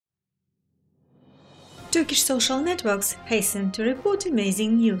Turkish social networks hasten to report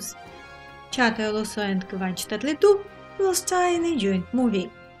amazing news. Çağatay Ulusoy and Kıvanç Tatlıtuğ will star in a joint movie.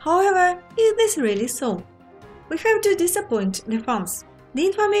 However, is this really so? We have to disappoint the fans. The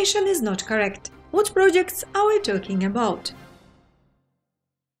information is not correct. What projects are we talking about?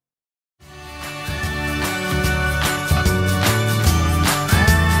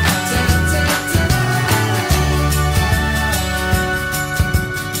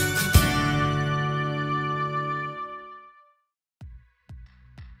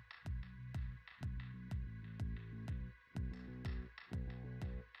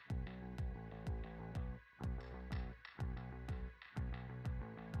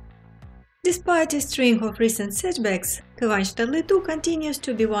 Despite a string of recent setbacks, Kıvanç Tatlıtuğ continues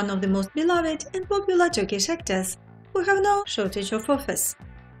to be one of the most beloved and popular Turkish actors who have no shortage of offers.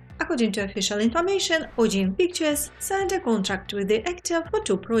 According to official information, OGM Pictures signed a contract with the actor for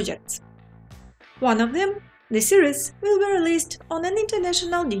 2 projects. One of them, the series, will be released on an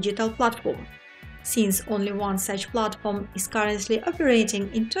international digital platform. Since only one such platform is currently operating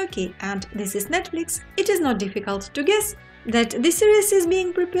in Turkey, and this is Netflix, it is not difficult to guess that the series is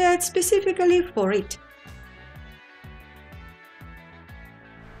being prepared specifically for it.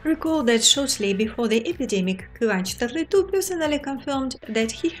 Recall that shortly before the epidemic, Kıvanç Tatlıtuğ personally confirmed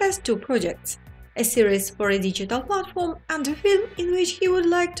that he has 2 projects, a series for a digital platform and a film in which he would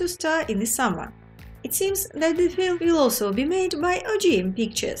like to star in the summer. It seems that the film will also be made by OGM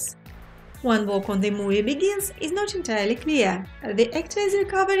Pictures. When work on the movie begins is not entirely clear. The actor is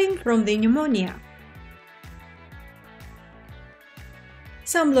recovering from the pneumonia.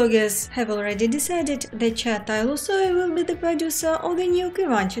 Some bloggers have already decided that Çağatay Ulusoy will be the producer of the new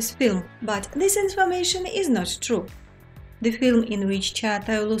Kıvanç's film, but this information is not true. The film in which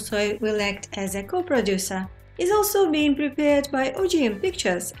Çağatay Ulusoy will act as a co-producer is also being prepared by OGM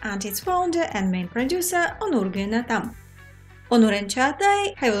Pictures and its founder and main producer Onur Günatam. Onur and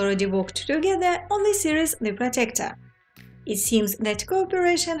Çağatay have already worked together on the series The Protector. It seems that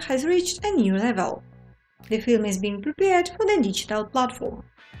cooperation has reached a new level. The film is being prepared for the digital platform.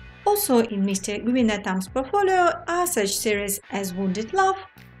 Also in Mr. Günatam's portfolio are such series as Wounded Love,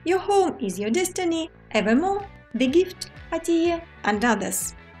 Your Home is Your Destiny, Evermore, The Gift, Atiye, and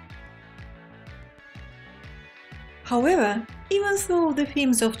others. However, even though the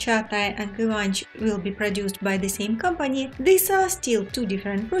films of Çağatay and Kıvanç will be produced by the same company, these are still 2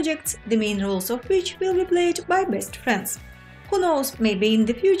 different projects, the main roles of which will be played by best friends. Who knows, maybe in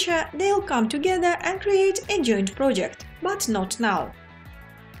the future they'll come together and create a joint project, but not now.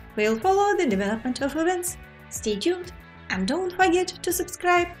 We'll follow the development of events. Stay tuned and don't forget to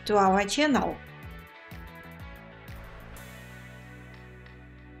subscribe to our channel.